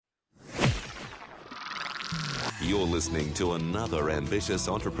You're listening to another Ambitious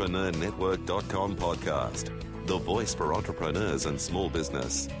Entrepreneur Network.com podcast, the voice for entrepreneurs and small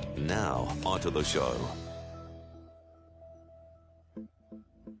business. Now, onto the show.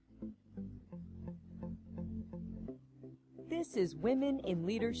 This is Women in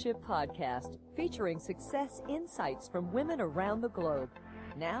Leadership Podcast, featuring success insights from women around the globe.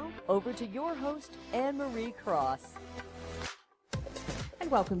 Now, over to your host, Anne-Marie Cross. And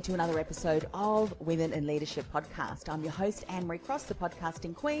welcome to another episode of Women in Leadership Podcast. I'm your host, Anne-Marie Cross, the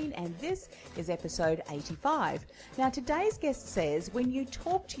podcasting queen, and this is episode 85. Now, today's guest says, when you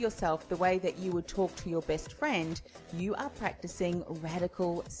talk to yourself the way that you would talk to your best friend, you are practicing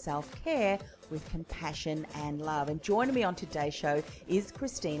radical self-care with compassion and love. And joining me on today's show is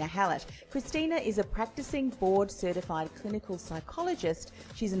Christina Hallett. Christina is a practicing board-certified clinical psychologist.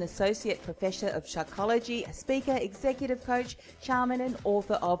 She's an associate professor of psychology, a speaker, executive coach, shaman, and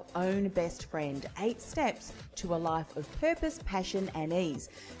author of Own Best Friend, 8 Steps to a Life of Purpose, Passion, and Ease.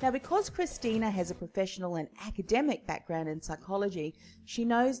 Now, because Christina has a professional and academic background in psychology, she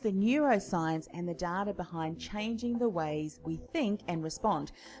knows the neuroscience and the data behind changing the ways we think and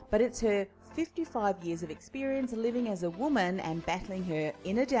respond. But it's her 55 years of experience living as a woman and battling her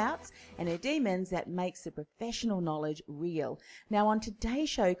inner doubts and her demons that makes the professional knowledge real. Now, on today's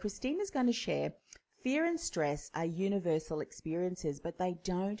show, Christina's going to share fear and stress are universal experiences, but they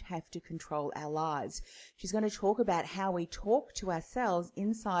don't have to control our lives. She's going to talk about how we talk to ourselves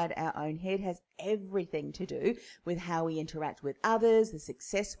inside our own head has everything to do with how we interact with others, the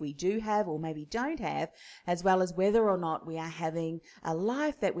success we do have or maybe don't have, as well as whether or not we are having a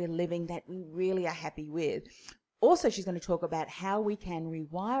life that we're living that we really are happy with. Also, she's going to talk about how we can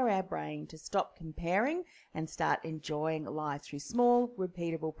rewire our brain to stop comparing and start enjoying life through small,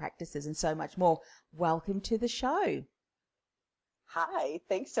 repeatable practices and so much more. Welcome to the show. Hi,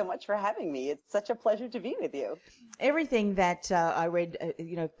 thanks so much for having me. It's such a pleasure to be with you. Everything that I read,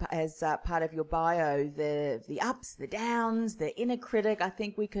 as part of your bio, the ups, the downs, the inner critic, I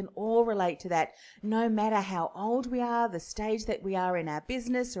think we can all relate to that, no matter how old we are, the stage that we are in our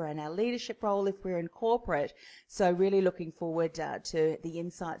business or in our leadership role if we're in corporate. So really looking forward to the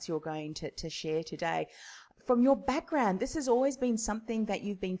insights you're going to share today. From your background, this has always been something that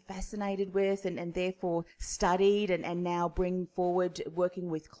you've been fascinated with and therefore studied and now bring forward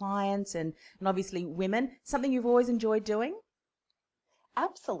working with clients and obviously women, something you've always enjoyed doing?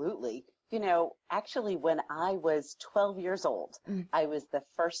 Absolutely. Actually, when I was 12 years old, I was the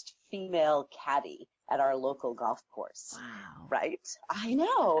first female caddy at our local golf course. Wow. Right? I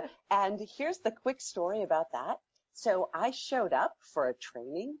know. And here's the quick story about that. So I showed up for a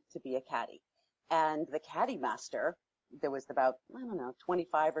training to be a caddy. And the caddy master, there was about,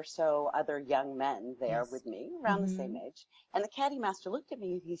 25 or so other young men there with me, around the same age. And the caddy master looked at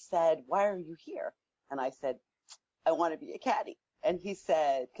me and he said, "Why are you here?" And I said, "I want to be a caddy." And he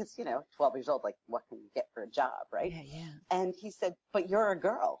said, because, 12 years old, like, what can you get for a job, right? Yeah. And he said, "But you're a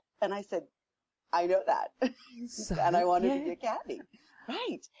girl." And I said, "I know that." And I wanted to be a caddy.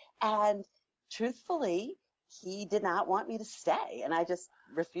 Right. And truthfully, he did not want me to stay, and I just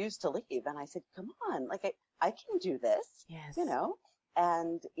refused to leave. And I said, "Come on, like I can do this." Yes.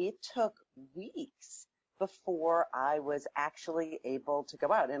 And it took weeks before I was actually able to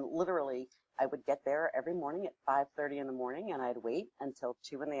go out. And literally, I would get there every morning at 5:30 in the morning, and I'd wait until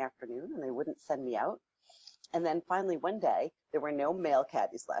 2 in the afternoon, and they wouldn't send me out. And then finally one day, there were no male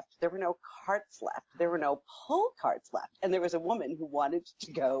caddies left. There were no carts left. There were no pull carts left. And there was a woman who wanted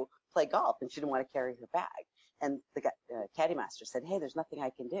to go play golf, and she didn't want to carry her bag. And the caddy master said, "Hey, there's nothing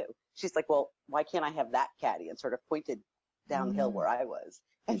I can do." She's like, "Well, why can't I have that caddy?" And sort of pointed down the hill where I was.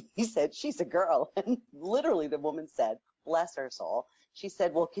 And he said, "She's a girl." And literally the woman said, bless her soul, she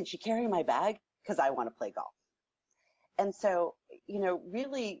said, "Well, can she carry my bag? Because I want to play golf." And so,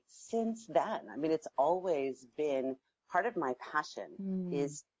 really since then, it's always been part of my passion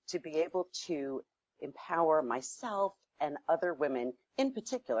is to be able to empower myself and other women, in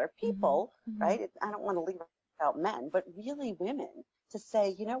particular, people, right? I don't want to leave out men, but really women, to say,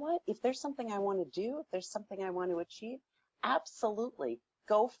 you know what, if there's something I want to do, if there's something I want to achieve, absolutely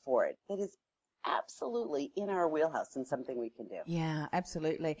go for it. That is absolutely in our wheelhouse and something we can do. Yeah,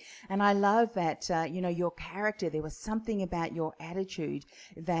 absolutely. And I love that, your character, there was something about your attitude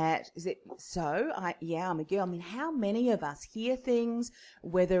that, I'm a girl. How many of us hear things,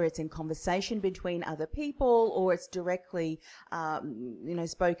 whether it's in conversation between other people or it's directly,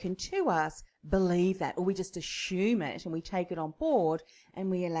 spoken to us, believe that, or we just assume it and we take it on board and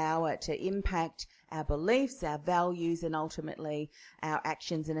we allow it to impact our beliefs, our values, and ultimately our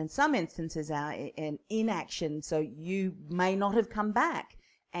actions, and in some instances our inaction. So you may not have come back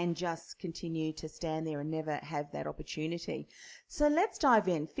and just continue to stand there and never have that opportunity. So let's dive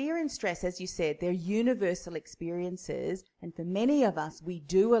in. Fear and stress, as you said, they're universal experiences. And for many of us, we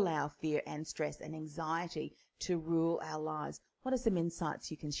do allow fear and stress and anxiety to rule our lives. What are some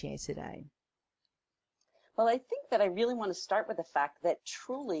insights you can share today? Well, I think that I really want to start with the fact that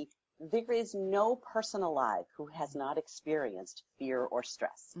truly there is no person alive who has not experienced fear or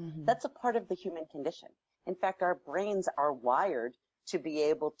stress. Mm-hmm. That's a part of the human condition. In fact, our brains are wired to be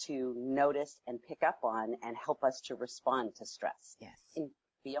able to notice and pick up on and help us to respond to stress. Yes. And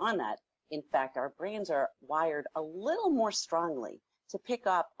beyond that, in fact, our brains are wired a little more strongly to pick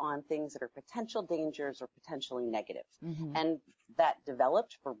up on things that are potential dangers or potentially negative. Mm-hmm. And that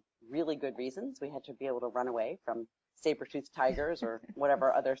developed for really good reasons. We had to be able to run away from saber-toothed tigers or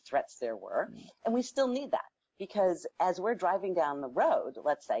whatever other threats there were. And we still need that because as we're driving down the road,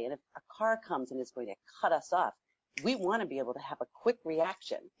 let's say, and if a car comes and is going to cut us off, we want to be able to have a quick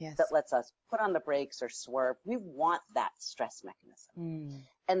reaction that lets us put on the brakes or swerve. We want that stress mechanism.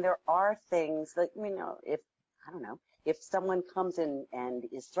 And there are things that, if someone comes in and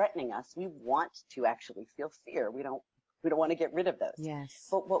is threatening us, we want to actually feel fear. We don't want to get rid of those. Yes.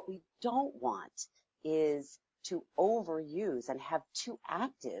 But what we don't want is to overuse and have too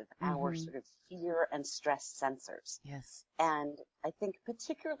active our sort of fear and stress sensors. Yes. And I think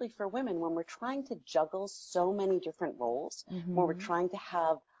particularly for women, when we're trying to juggle so many different roles, when we're trying to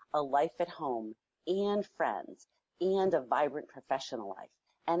have a life at home and friends and a vibrant professional life,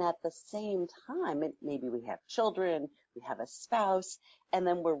 and at the same time, maybe we have children, we have a spouse, and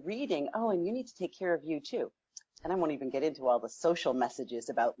then we're reading, and you need to take care of you too. And I won't even get into all the social messages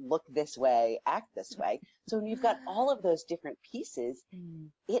about look this way, act this way. So when you've got all of those different pieces,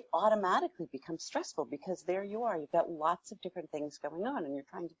 it automatically becomes stressful because there you are. You've got lots of different things going on and you're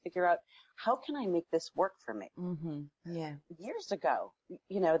trying to figure out, how can I make this work for me? Yeah. Years ago,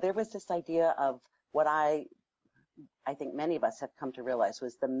 there was this idea of what I think many of us have come to realize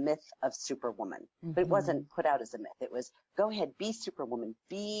was the myth of Superwoman. But it wasn't put out as a myth. It was, go ahead, be Superwoman,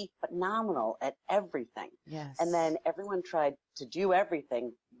 be phenomenal at everything. Yes. And then everyone tried to do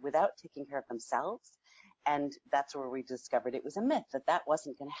everything without taking care of themselves. And that's where we discovered it was a myth, that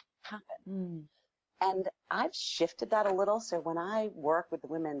wasn't going to happen. And I've shifted that a little. So when I work with the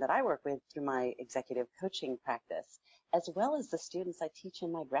women that I work with through my executive coaching practice, as well as the students I teach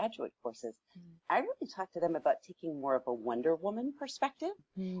in my graduate courses, I really talk to them about taking more of a Wonder Woman perspective.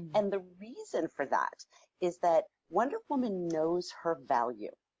 And the reason for that is that Wonder Woman knows her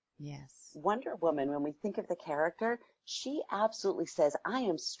value. Yes. Wonder Woman, when we think of the character, she absolutely says, I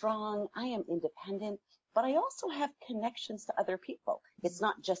am strong, I am independent, but I also have connections to other people. It's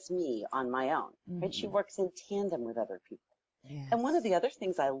not just me on my own, right? She works in tandem with other people. Yes. And one of the other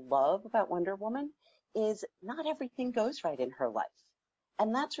things I love about Wonder Woman is not everything goes right in her life.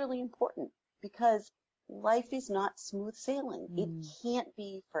 And that's really important because life is not smooth sailing. It can't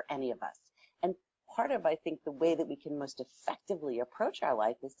be for any of us. And part of, I think, the way that we can most effectively approach our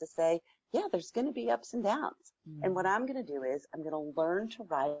life is to say, yeah, there's going to be ups and downs. And what I'm going to do is I'm going to learn to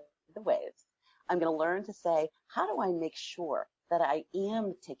ride the waves. I'm going to learn to say, how do I make sure that I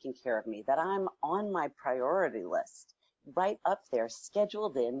am taking care of me, that I'm on my priority list, right up there,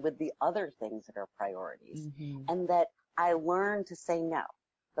 scheduled in with the other things that are priorities, and that I learn to say no,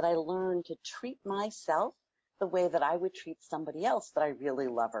 that I learn to treat myself the way that I would treat somebody else that I really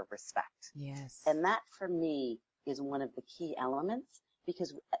love or respect. Yes. And that, for me, is one of the key elements,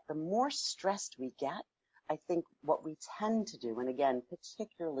 because the more stressed we get, I think what we tend to do, and again,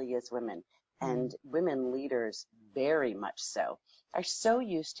 particularly as women, and women leaders very much so, are so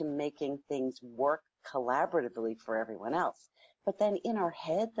used to making things work collaboratively for everyone else. But then in our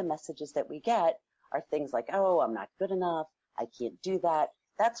head, the messages that we get are things like, I'm not good enough, I can't do that.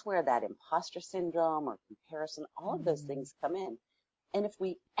 That's where that imposter syndrome or comparison, all of those things come in. And if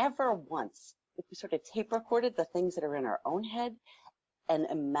we sort of tape recorded the things that are in our own head and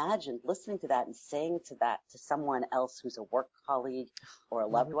imagined listening to that and saying that to someone else who's a work colleague or a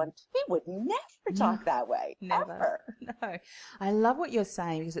loved one, we would never talk that way. Never. Ever. No. I love what you're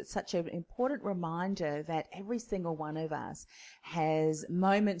saying because it's such an important reminder that every single one of us has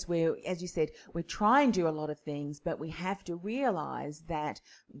moments where, as you said, we try and do a lot of things, but we have to realize that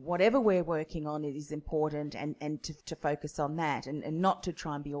whatever we're working on is important and to focus on that and not to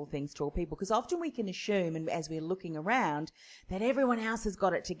try and be all things to all people. Because often we can assume, and as we're looking around, that everyone else has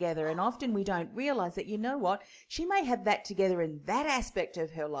got it together. And often we don't realize that, you know what, she may have that together in that aspect of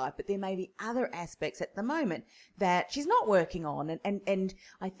her life, but there may be other aspects at the moment that she's not working on. And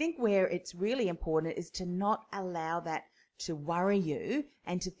I think where it's really important is to not allow that worry you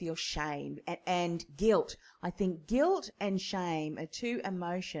and to feel shame and guilt. I think guilt and shame are two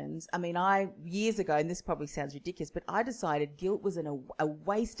emotions. I mean, years ago, and this probably sounds ridiculous, but I decided guilt was a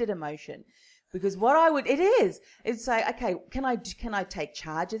wasted emotion. Because it's say, okay, can I take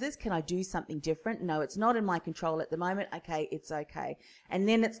charge of this? Can I do something different? No, it's not in my control at the moment. Okay, it's okay. And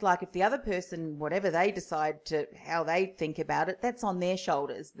then it's like if the other person, whatever they decide how they think about it, that's on their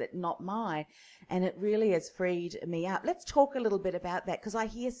shoulders, not mine. And it really has freed me up. Let's talk a little bit about that, because I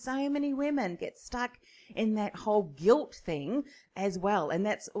hear so many women get stuck in that whole guilt thing as well. And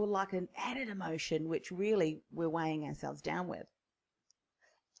that's all like an added emotion, which really we're weighing ourselves down with.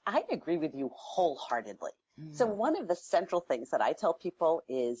 I agree with you wholeheartedly. So one of the central things that I tell people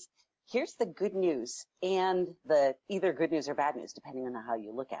is, here's the good news and the either good news or bad news, depending on how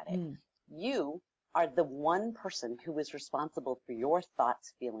you look at it. You are the one person who is responsible for your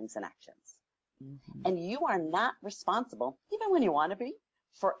thoughts, feelings, and actions. And you are not responsible, even when you want to be,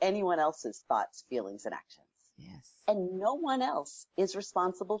 for anyone else's thoughts, feelings, and actions. Yes. And no one else is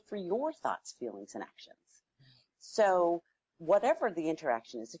responsible for your thoughts, feelings, and actions. So whatever the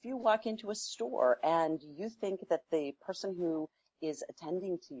interaction is, if you walk into a store and you think that the person who is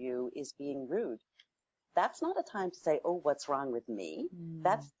attending to you is being rude, that's not a time to say, oh, what's wrong with me?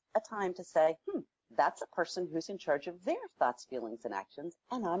 That's a time to say, that's a person who's in charge of their thoughts, feelings, and actions,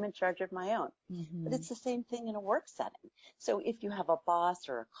 and I'm in charge of my own. But it's the same thing in a work setting. So if you have a boss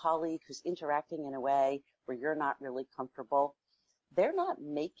or a colleague who's interacting in a way where you're not really comfortable, they're not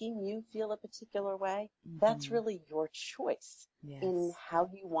making you feel a particular way. That's really your choice in how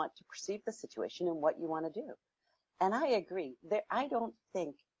you want to perceive the situation and what you want to do. And I agree. I don't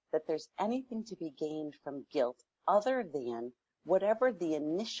think that there's anything to be gained from guilt other than whatever the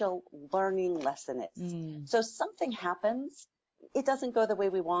initial learning lesson is. So something happens, it doesn't go the way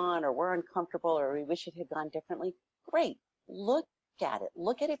we want, or we're uncomfortable, or we wish it had gone differently. Great. Look at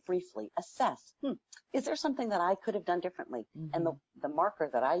it briefly, assess, is there something that I could have done differently? And the marker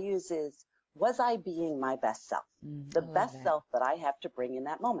that I use is, was I being my best self? The best self that I have to bring in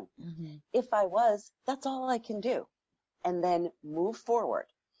that moment. If I was, that's all I can do. And then move forward.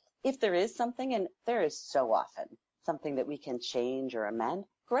 If there is something, and there is so often something that we can change or amend,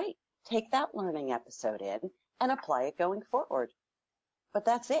 great. Take that learning episode in and apply it going forward. But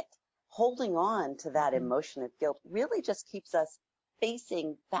that's it. Holding on to that emotion of guilt really just keeps us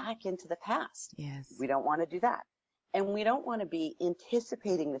facing back into the past. Yes. We don't want to do that. And we don't want to be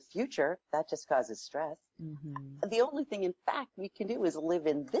anticipating the future. That just causes stress. The only thing, in fact, we can do is live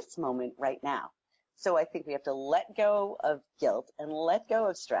in this moment right now. So I think we have to let go of guilt and let go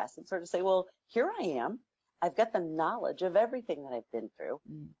of stress and sort of say, well, here I am. I've got the knowledge of everything that I've been through.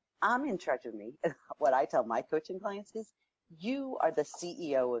 I'm in charge of me. What I tell my coaching clients is, you are the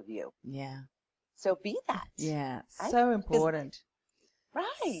CEO of you. Yeah. So be that. Yeah. Right? So important.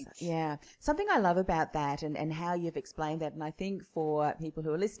 Right. Yeah. Something I love about that and how you've explained that, and I think for people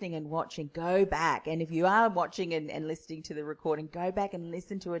who are listening and watching, go back. And if you are watching and listening to the recording, go back and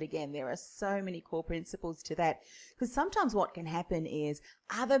listen to it again. There are so many core principles to that. Because sometimes what can happen is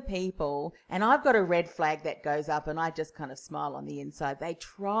other people, and I've got a red flag that goes up and I just kind of smile on the inside. They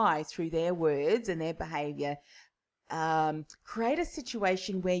try through their words and their behavior create a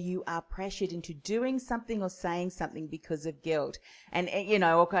situation where you are pressured into doing something or saying something because of guilt. And,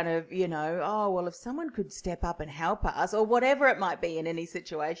 or kind of, oh, well, if someone could step up and help us, or whatever it might be in any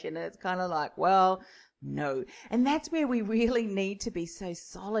situation, it's kind of like, well, no. And that's where we really need to be so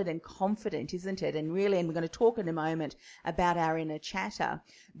solid and confident, isn't it? And we're going to talk in a moment about our inner chatter,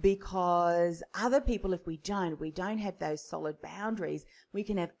 because other people, if we don't have those solid boundaries, we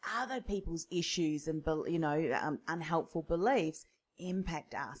can have other people's issues and, unhelpful beliefs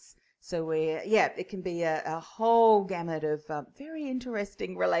impact us. So it can be a whole gamut of very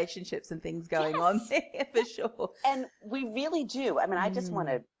interesting relationships and things going on there for sure. And we really do. I mean, I just want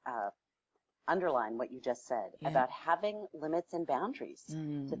to underline what you just said about having limits and boundaries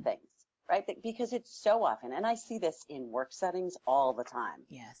to things, right? Because it's so often, and I see this in work settings all the time,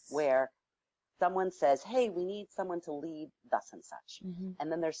 where someone says, hey, we need someone to lead thus and such.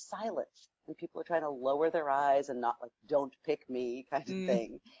 And then there's silence, and people are trying to lower their eyes and not like, don't pick me kind of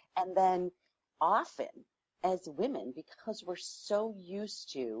thing. And then often as women, because we're so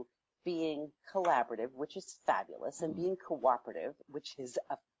used to being collaborative, which is fabulous, and being cooperative, which is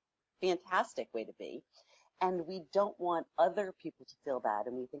a fantastic way to be, and we don't want other people to feel bad,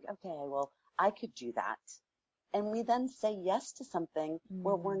 and we think, okay, well, I could do that, and we then say yes to something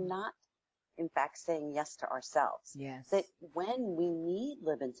where we're not, in fact, saying yes to ourselves. That when we need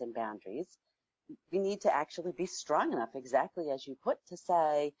limits and boundaries, we need to actually be strong enough, exactly as you put, to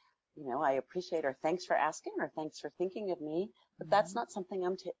say, I appreciate, or thanks for asking, or thanks for thinking of me, but that's not something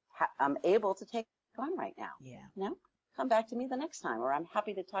I'm able to take on right now. Yeah. Come back to me the next time, or I'm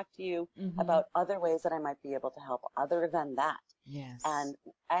happy to talk to you about other ways that I might be able to help other than that. Yes. And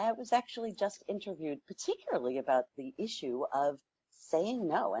I was actually just interviewed particularly about the issue of saying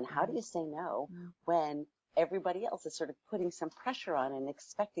no, and how do you say no when everybody else is sort of putting some pressure on and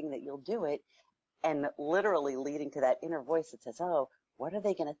expecting that you'll do it, and literally leading to that inner voice that says, oh, what are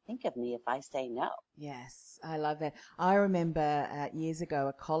they going to think of me if I say no? Yes, I love that. I remember years ago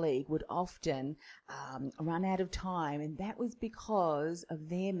a colleague would often run out of time, and that was because of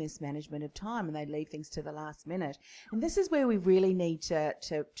their mismanagement of time, and they'd leave things to the last minute. And this is where we really need to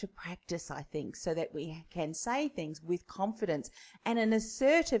practice, I think, so that we can say things with confidence and an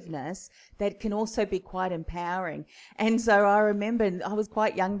assertiveness that can also be quite empowering. And so I remember, I was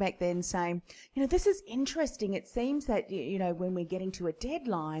quite young back then, saying, this is interesting. It seems that, when we're getting to a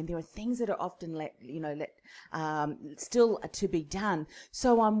deadline, there are things that are often still to be done.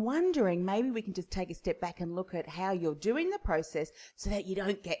 So I'm wondering, maybe we can just take a step back and look at how you're doing the process so that you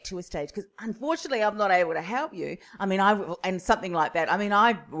don't get to a stage. Because unfortunately, I'm not able to help you. And something like that.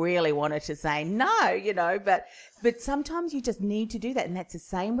 I really wanted to say no, but sometimes you just need to do that. And that's the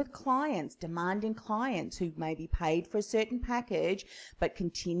same with clients, demanding clients who may be paid for a certain package, but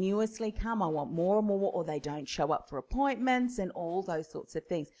continuously come, I want more and more, or they don't show up for appointments and all those sorts of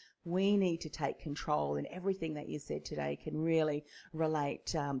things. We need to take control, and everything that you said today can really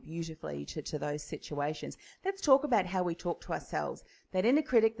relate beautifully to those situations. Let's talk about how we talk to ourselves. That inner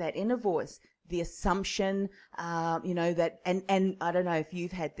critic, that inner voice, the assumption, that, and I don't know if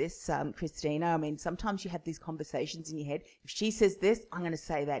you've had this, Christina. Sometimes you have these conversations in your head. If she says this, I'm going to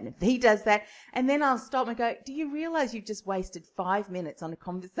say that. And if he does that, and then I'll stop and go, do you realize you've just wasted 5 minutes on a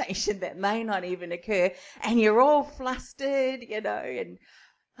conversation that may not even occur, and you're all flustered, and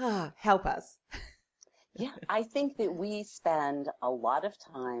help us. Yeah, I think that we spend a lot of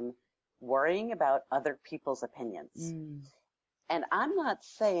time worrying about other people's opinions. And I'm not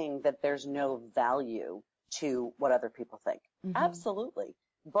saying that there's no value to what other people think. Absolutely.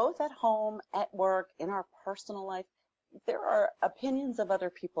 Both at home, at work, in our personal life, there are opinions of other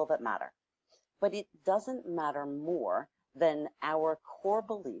people that matter. But it doesn't matter more than our core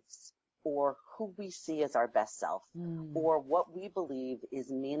beliefs, or who we see as our best self, or what we believe is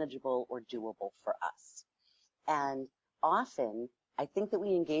manageable or doable for us. And often, I think that we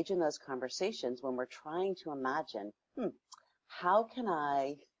engage in those conversations when we're trying to imagine, how can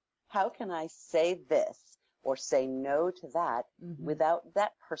I say this or say no to that without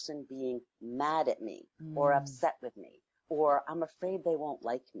that person being mad at me or upset with me, or I'm afraid they won't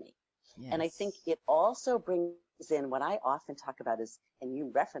like me. Yes. And I think it also brings in what I often talk about is, and you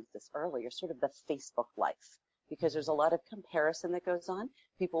referenced this earlier, sort of the Facebook life, because there's a lot of comparison that goes on.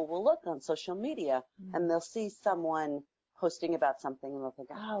 People will look on social media and they'll see someone posting about something and they'll think,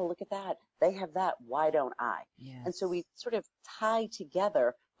 oh, look at that. They have that. Why don't I? Yes. And so we sort of tie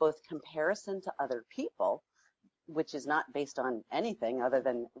together both comparison to other people, which is not based on anything other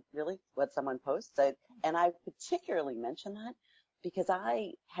than really what someone posts. And I particularly mention that because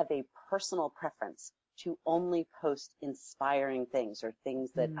I have a personal preference to only post inspiring things or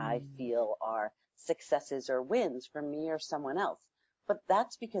things that I feel are successes or wins for me or someone else. But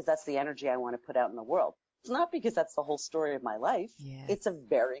that's because that's the energy I want to put out in the world. It's not because that's the whole story of my life. Yes. It's a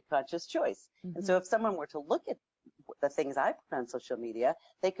very conscious choice. And so if someone were to look at the things I put on social media,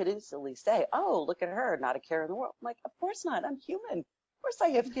 they could instantly say, oh, look at her, not a care in the world. I'm like, of course not. I'm human. Of course I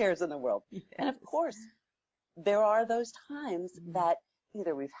have cares in the world. Yes. And of course, there are those times that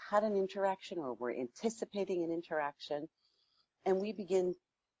either we've had an interaction or we're anticipating an interaction, and we begin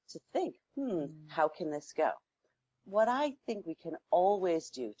to think, how can this go? What I think we can always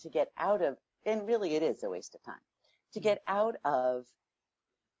do to get out of, and really it is a waste of time, to get out of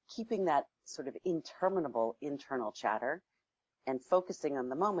keeping that sort of interminable internal chatter and focusing on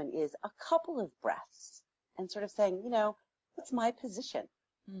the moment is a couple of breaths and sort of saying, what's my position?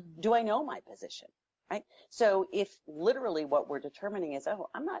 Do I know my position? Right? So if literally what we're determining is, oh,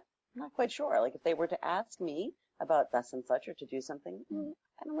 I'm not quite sure. Like if they were to ask me about thus and such or to do something,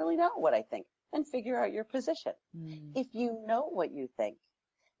 I don't really know what I think. Then figure out your position. If you know what you think,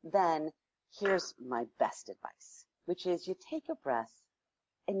 then here's my best advice, which is you take a breath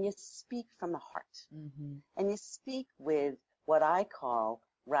and you speak from the heart. And you speak with what I call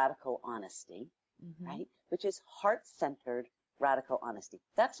radical honesty, right? Which is heart-centered radical honesty.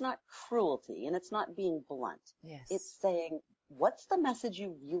 That's not cruelty, and it's not being blunt. Yes. It's saying, what's the message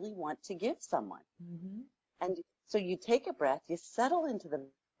you really want to give someone? And so you take a breath, you settle into the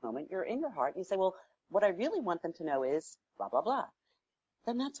moment, you're in your heart, and you say, well, what I really want them to know is blah, blah, blah.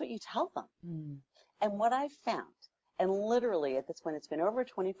 then that's what you tell them. Mm. And what I've found, and literally at this point, it's been over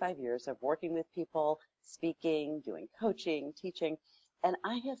 25 years of working with people, speaking, doing coaching, teaching, and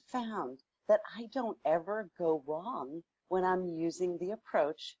I have found that I don't ever go wrong when I'm using the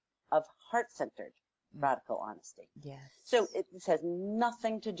approach of heart-centered radical honesty. Yes. So this has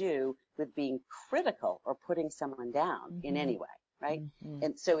nothing to do with being critical or putting someone down in any way, right?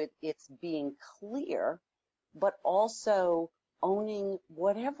 And so it's being clear, but also owning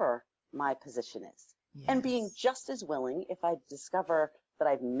whatever my position is. Yes. And being just as willing, if I discover that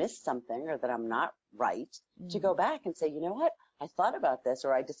I've missed something or that I'm not right, to go back and say, you know what, I thought about this,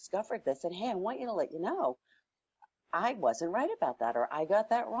 or I discovered this, and hey, I want you to let you know I wasn't right about that, or I got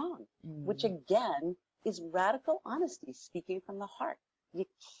that wrong, which again is radical honesty, speaking from the heart. You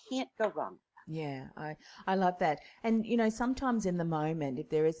can't go wrong. Yeah, I love that. And, you know, sometimes in the moment, if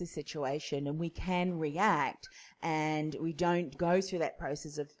there is a situation and we can react and we don't go through that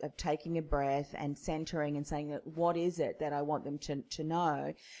process of taking a breath and centering and saying, that, what is it that I want them to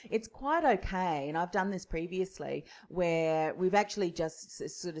know? It's quite okay. And I've done this previously where we've actually just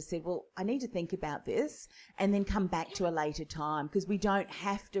sort of said, well, I need to think about this and then come back to a later time, because we don't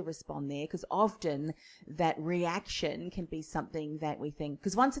have to respond there, because often that reaction can be something that we think,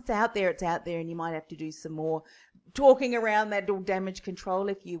 because once it's out there, and you might have to do some more talking around that, or damage control,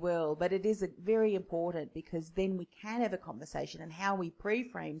 if you will. But it is very important, because then we can have a conversation and how we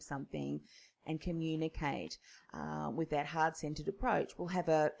pre-frame something and communicate with that heart-centered approach will have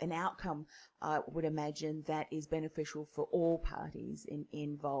an outcome, I would imagine, that is beneficial for all parties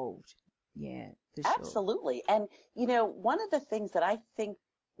involved. Yeah, for sure. Absolutely. And, you know, one of the things that I think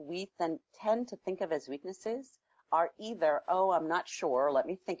we tend to think of as weaknesses are either, oh, I'm not sure, let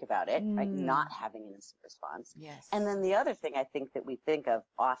me think about it, right? Not having an instant response. Yes. And then the other thing I think that we think of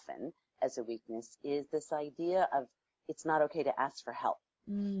often as a weakness is this idea of it's not okay to ask for help.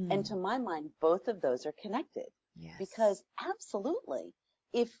 And to my mind, both of those are connected. Yes. Because absolutely,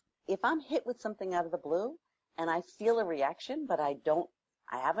 if I'm hit with something out of the blue and I feel a reaction, but I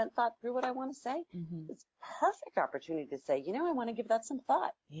haven't thought through what I want to say, it's a perfect opportunity to say, you know, I want to give that some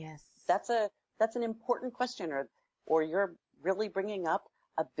thought. Yes. That's an important question, or you're really bringing up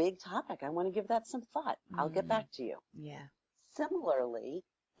a big topic. I want to give that some thought. I'll get back to you. Yeah. Similarly,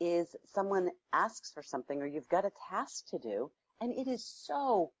 is someone asks for something, or you've got a task to do, and it is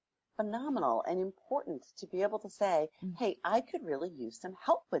so phenomenal and important to be able to say, hey, I could really use some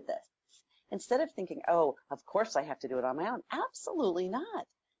help with this. Instead of thinking, oh, of course I have to do it on my own. Absolutely not.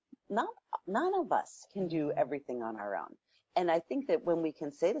 None of us can do everything on our own. And I think that when we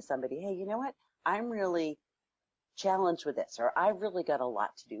can say to somebody, hey, you know what, I'm really challenged with this, or I've really got a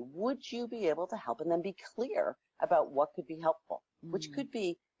lot to do. Would you be able to help? And then be clear about what could be helpful, which could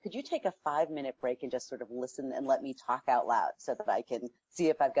be, could you take a 5-minute break and just sort of listen and let me talk out loud so that I can see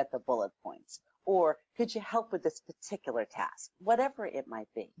if I've got the bullet points? Or could you help with this particular task? Whatever it might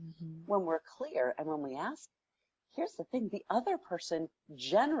be. When we're clear and when we ask, here's the thing, the other person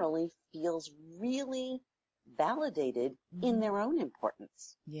generally feels really validated in their own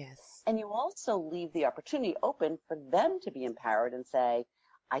importance. Yes. And you also leave the opportunity open for them to be empowered and say,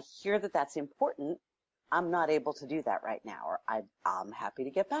 I hear that that's important. I'm not able to do that right now, or I'm happy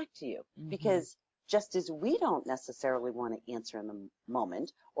to get back to you. Because just as we don't necessarily want to answer in the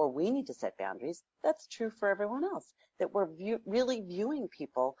moment, or we need to set boundaries, that's true for everyone else. That we're really viewing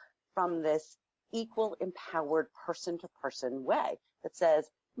people from this equal, empowered person-to-person way that says,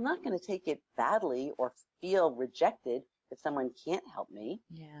 I'm not going to take it badly or feel rejected if someone can't help me,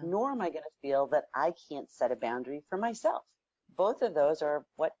 nor am I going to feel that I can't set a boundary for myself. Both of those are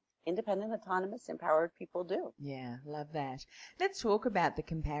what independent, autonomous, empowered people do. Yeah, love that. Let's talk about the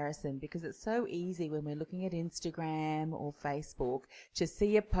comparison, because it's so easy when we're looking at Instagram or Facebook to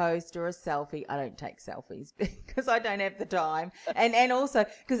see a post or a selfie. I don't take selfies because I don't have the time. And also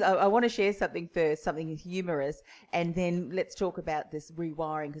because I want to share something first, something humorous, and then let's talk about this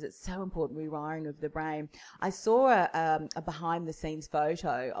rewiring, because it's so important, rewiring of the brain. I saw a behind the scenes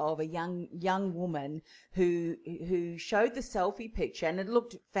photo of a young woman who showed the selfie picture, and it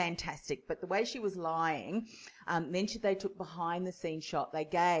looked fantastic, but the way she was lying, then they took behind the scenes shot.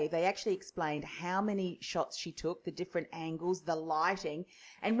 They actually explained how many shots she took, the different angles, the lighting,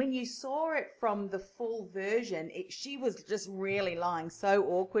 and when you saw it from the full version, she was just really lying so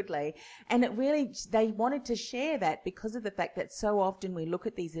awkwardly, and they wanted to share that because of the fact that so often we look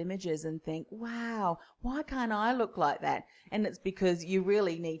at these images and think, wow, why can't I look like that? And it's because you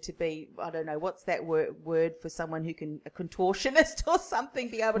really need to be, I don't know, what's that word for someone who a contortionist or something,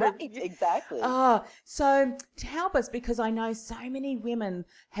 be able to. Right, exactly. So to help us, because I know so many women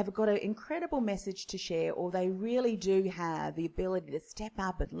have got an incredible message to share, or they really do have the ability to step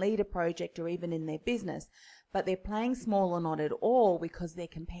up and lead a project or even in their business, but they're playing small or not at all because they're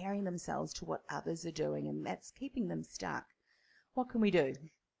comparing themselves to what others are doing, and that's keeping them stuck. What can we do?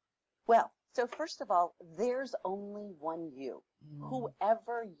 Well, so first of all, there's only one you,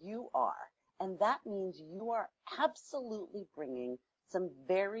 whoever you are. And that means you are absolutely bringing some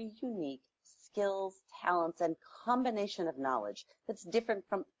very unique skills, talents, and combination of knowledge that's different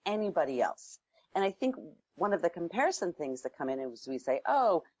from anybody else. And I think one of the comparison things that come in is we say,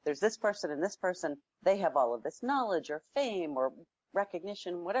 oh, there's this person and this person, they have all of this knowledge or fame or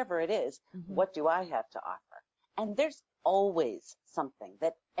recognition, whatever it is. What do I have to offer? And there's always something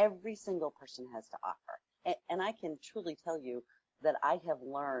that every single person has to offer. And I can truly tell you that I have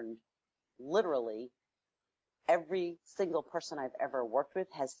learned literally every single person I've ever worked with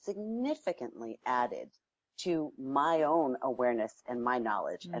has significantly added to my own awareness and my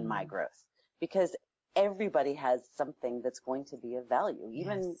knowledge and my growth, because everybody has something that's going to be of value,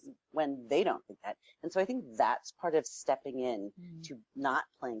 even when they don't think that. And so I think that's part of stepping in to not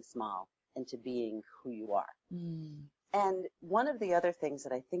playing small and to being who you are. And one of the other things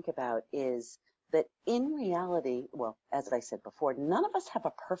that I think about is that in reality, well, as I said before, none of us have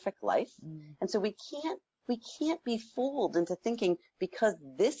a perfect life. And so we can't be fooled into thinking because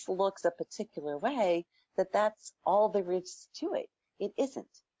this looks a particular way that that's all there is to it. It isn't.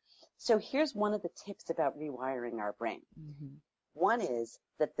 So here's one of the tips about rewiring our brain. One is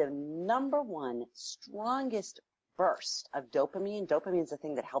that the number one strongest burst of dopamine is the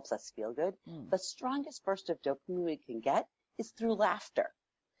thing that helps us feel good. The strongest burst of dopamine we can get is through laughter.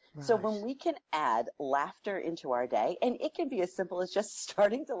 Right. So when we can add laughter into our day, and it can be as simple as just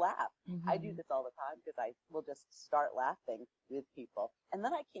starting to laugh. I do this all the time because I will just start laughing with people, and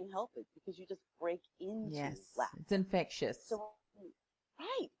then I can't help it because you just break into laugh. It's infectious. So,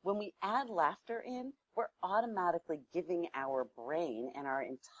 right. When we add laughter in, we're automatically giving our brain and our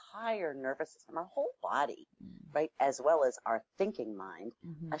entire nervous system, our whole body, right, as well as our thinking mind,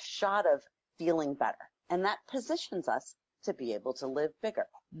 a shot of feeling better. And that positions us to be able to live bigger.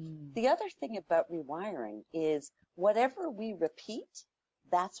 The other thing about rewiring is whatever we repeat,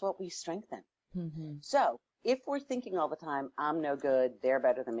 that's what we strengthen. So if we're thinking all the time, I'm no good, they're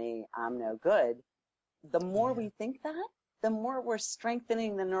better than me, I'm no good, the more we think that, the more we're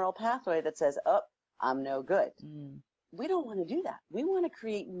strengthening the neural pathway that says, oh, I'm no good. We don't want to do that. We want to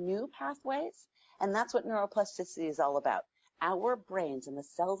create new pathways, and that's what neuroplasticity is all about. Our brains and the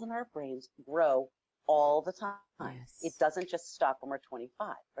cells in our brains grow all the time. It doesn't just stop when we're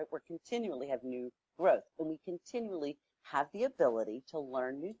 25, right? We're continually have new growth, and we continually have the ability to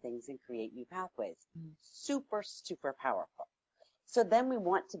learn new things and create new pathways. Super, super powerful. So then we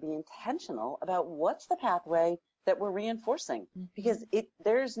want to be intentional about what's the pathway that we're reinforcing, because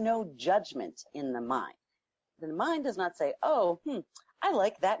there's no judgment in the mind. The mind does not say, oh, I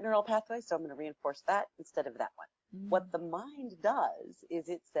like that neural pathway, so I'm going to reinforce that instead of that one. What the mind does is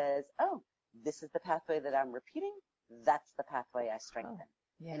it says, oh, this is the pathway that I'm repeating. That's the pathway I strengthen.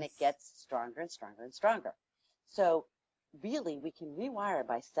 And it gets stronger and stronger and stronger. So really we can rewire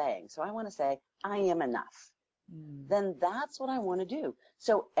by saying, so I want to say, I am enough. Then that's what I want to do.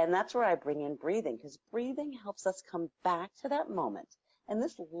 So, and that's where I bring in breathing, because breathing helps us come back to that moment. And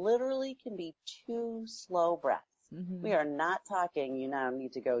this literally can be 2 slow breaths. We are not talking, you now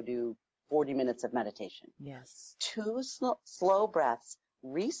need to go do 40 minutes of meditation. 2 slow breaths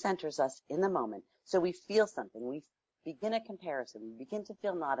recenters us in the moment. So we feel something. We begin a comparison. We begin to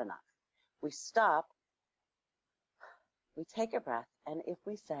feel not enough. We stop. We take a breath. And if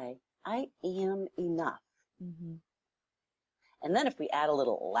we say, I am enough. And then if we add a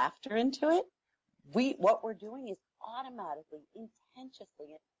little laughter into it, what we're doing is automatically,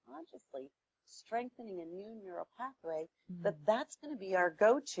 intentionally, and consciously strengthening a new neural pathway that's going to be our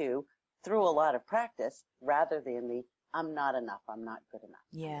go-to through a lot of practice rather than the I'm not enough, I'm not good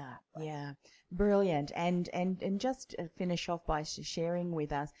enough. Brilliant. And just finish off by sharing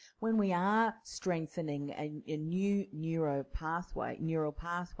with us, when we are strengthening a new neural pathway,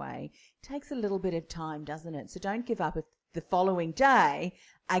 it takes a little bit of time, doesn't it? So don't give up if the following day,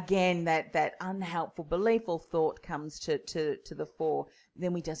 again, that unhelpful belief or thought comes to the fore.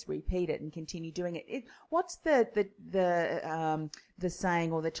 Then we just repeat it and continue doing it. What's the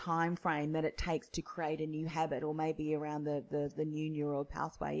saying or the time frame that it takes to create a new habit, or maybe around the new neural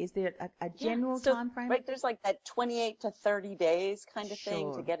pathway? Is there a general time frame? Right, there's like that 28 to 30 days kind of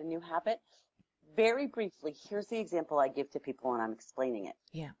thing to get a new habit. very briefly, here's the example I give to people when I'm explaining it.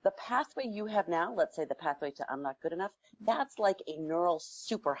 Yeah. The pathway you have now, let's say the pathway to I'm not good enough, that's like a neural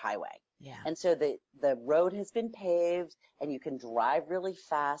superhighway. Yeah. And so the road has been paved and you can drive really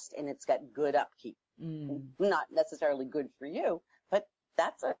fast and it's got good upkeep. Not necessarily good for you, but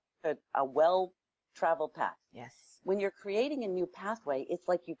that's a well-traveled path. Yes. When you're creating a new pathway, it's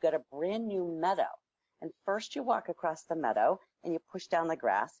like you've got a brand new meadow. And first you walk across the meadow and you push down the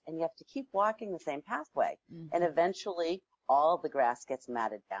grass and you have to keep walking the same pathway. And eventually all the grass gets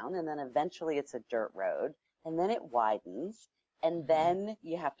matted down and then eventually it's a dirt road and then it widens and then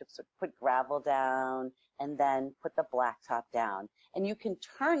you have to sort of put gravel down and then put the blacktop down. And you can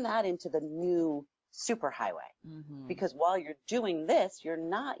turn that into the new superhighway because while you're doing this, you're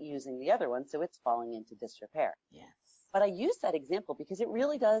not using the other one. So it's falling into disrepair. Yes. But I use that example because it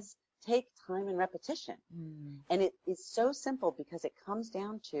really does take time and repetition. And it is so simple because it comes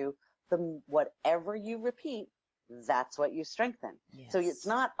down to whatever you repeat, that's what you strengthen. Yes. So it's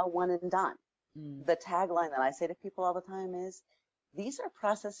not a one and done. The tagline that I say to people all the time is, these are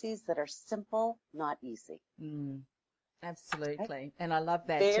processes that are simple, not easy. Absolutely. Right? And I love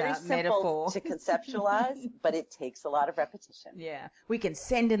that Very simple metaphor. to conceptualize, but it takes a lot of repetition. Yeah. We can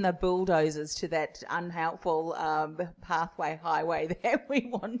send in the bulldozers to that unhelpful highway that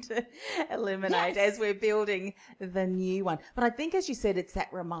we want to eliminate as we're building the new one. But I think, as you said, it's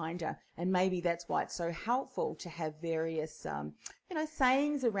that reminder, and maybe that's why it's so helpful to have various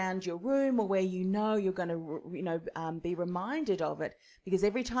sayings around your room or where you're going to, be reminded of it, because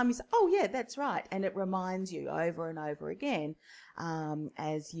every time you say, oh yeah, that's right. And it reminds you over and over again,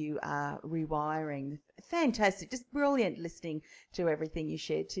 as you are rewiring. Fantastic. Just brilliant listening to everything you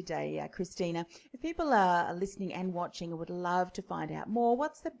shared today, Christina. If people are listening and watching and would love to find out more,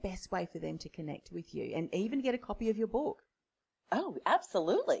 what's the best way for them to connect with you and even get a copy of your book? Oh,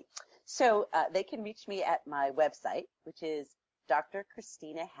 absolutely. So they can reach me at my website, which is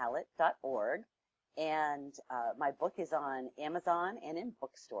drchristinahallet.org. And my book is on Amazon and in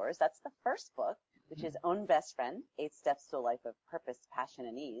bookstores. That's the first book, which is Own Best Friend, 8 Steps to a Life of Purpose, Passion,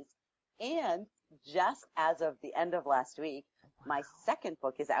 and Ease. And just as of the end of last week, my second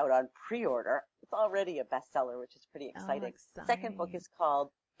book is out on pre-order. It's already a bestseller, which is pretty exciting. Second book is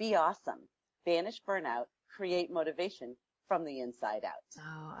called Be Awesome, Banish Burnout, Create Motivation from the Inside Out.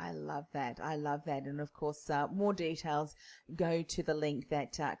 Oh, I love that. I love that. And of course, more details, go to the link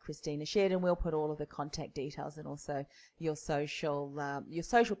that Christina shared, and we'll put all of the contact details and also your social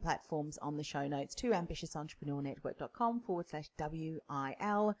platforms on the show notes to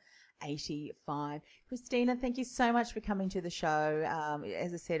ambitiousentrepreneurnetwork.com/WIL85. Christina, thank you so much for coming to the show.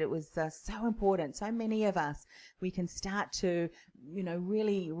 As I said, it was so important. So many of us, we can start to,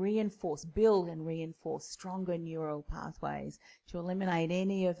 really build and reinforce stronger neural pathways to eliminate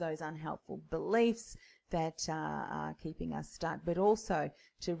any of those unhelpful beliefs that are keeping us stuck, but also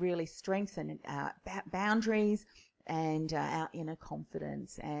to really strengthen boundaries and our inner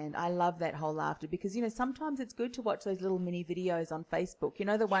confidence. And I love that whole laughter because, sometimes it's good to watch those little mini videos on Facebook,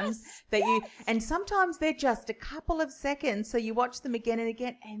 the ones that and sometimes they're just a couple of seconds. So you watch them again and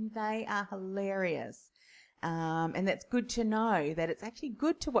again and they are hilarious. And that's good to know that it's actually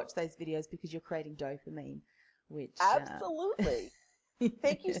good to watch those videos because you're creating dopamine, which... Absolutely.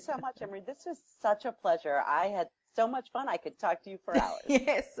 Thank you so much, Emery. This was such a pleasure. I had so much fun. I could talk to you for hours.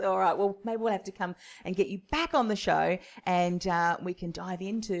 Yes. All right. Well, maybe we'll have to come and get you back on the show and we can dive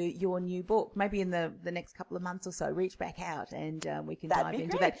into your new book. Maybe in the next couple of months or so, reach back out and we can dive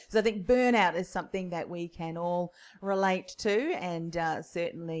into that. So I think burnout is something that we can all relate to and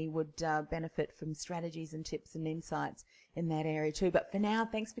certainly would benefit from strategies and tips and insights in that area too. But for now,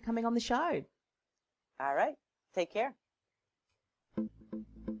 thanks for coming on the show. All right. Take care.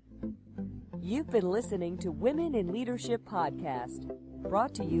 You've been listening to Women in Leadership Podcast,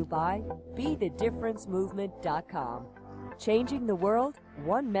 brought to you by BeTheDifferenceMovement.com. Changing the world,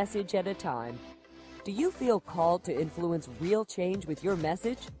 one message at a time. Do you feel called to influence real change with your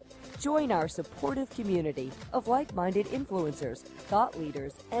message? Join our supportive community of like-minded influencers, thought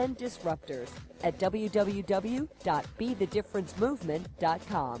leaders, and disruptors at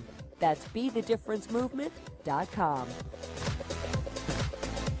www.BeTheDifferenceMovement.com. That's BeTheDifferenceMovement.com.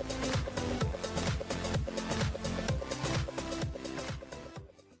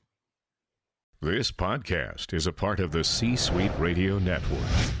 This podcast is a part of the C-Suite Radio Network.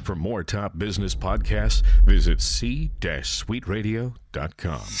 For more top business podcasts, visit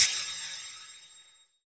c-suiteradio.com.